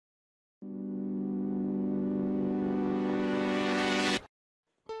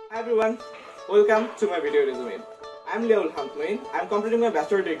everyone, welcome to my video resume. I'm Moeen. I'm completing my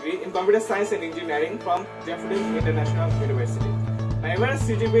bachelor degree in computer science and engineering from Daffodil International University. My average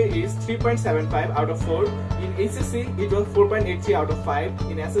CGPA is 3.75 out of 4. In HSC it was 4.83 out of 5.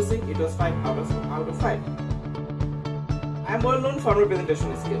 In SSC it was 5 out of 5. I'm well known for my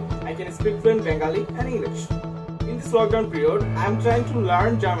presentation skill. I can speak fluent Bengali and English. In this lockdown period, I'm trying to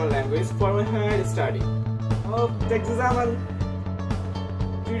learn German language for my higher study. Take example.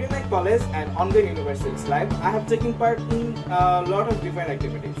 During my college and ongoing university life, I have taken part in a lot of different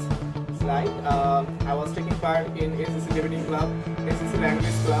activities. Like I was taking part in ACC Debating Club, ACC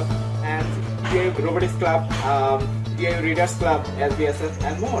Language Club, and DIU Robotics Club, DIU Readers Club, SBSF,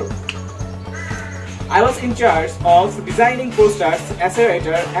 and more. I was in charge of designing posters, essay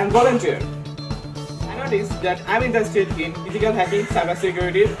writer, and volunteer. I noticed that I'm interested in ethical hacking,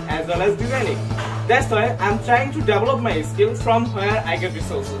 cybersecurity, as well as designing. That's why I'm trying to develop my skills from where I get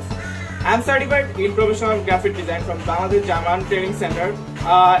resources. I'm certified in professional graphic design from Bangladesh German Training Center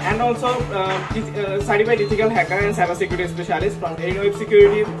and also certified ethical hacker and cybersecurity specialist from Web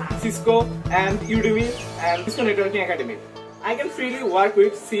Security, Cisco, and Udemy and Cisco Networking Academy. I can freely work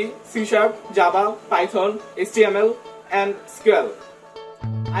with C, C#, Java, Python, HTML, and SQL.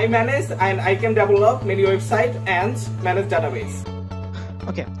 I manage and I can develop many websites and manage database.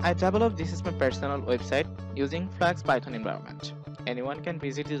 Okay, I developed this is my personal website using Flux Python environment. Anyone can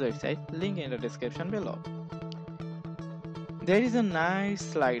visit this website, link in the description below. There is a nice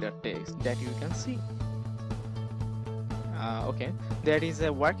slider text that you can see. Okay, there is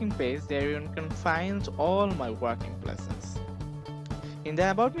a working page there you can find all my working places. In the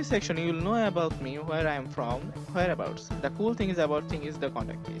About Me section, you will know about me, where I am from, whereabouts. The cool thing is the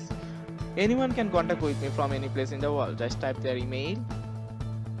contact page. Anyone can contact with me from any place in the world. Just type their email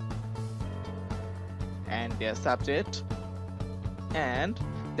and their subject and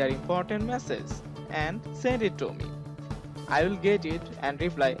their important message and send it to me. I will get it and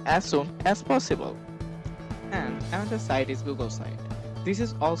reply as soon as possible. And another site is Google site. This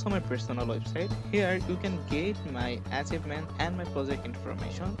is also my personal website. Here you can get my achievement and my project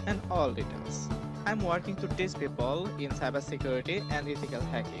information and all details. I'm working to teach people in cybersecurity and ethical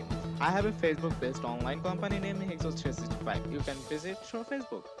hacking. I have a Facebook based online company named Hexos365. You can visit through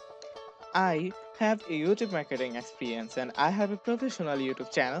Facebook. I have a YouTube marketing experience and I have a professional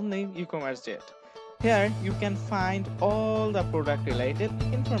YouTube channel named E-commerce Jet. Here you can find all the product related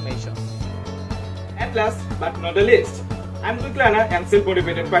information. At last but not the least, I'm a quick learner and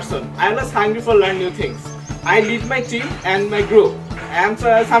self-motivated person. I'm always hungry for learning new things. I lead my team and my group. And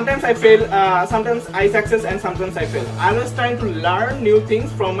sometimes I fail, sometimes I succeed and sometimes I fail. I'm always trying to learn new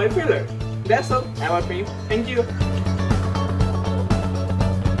things from my failure. That's all about me. Thank you.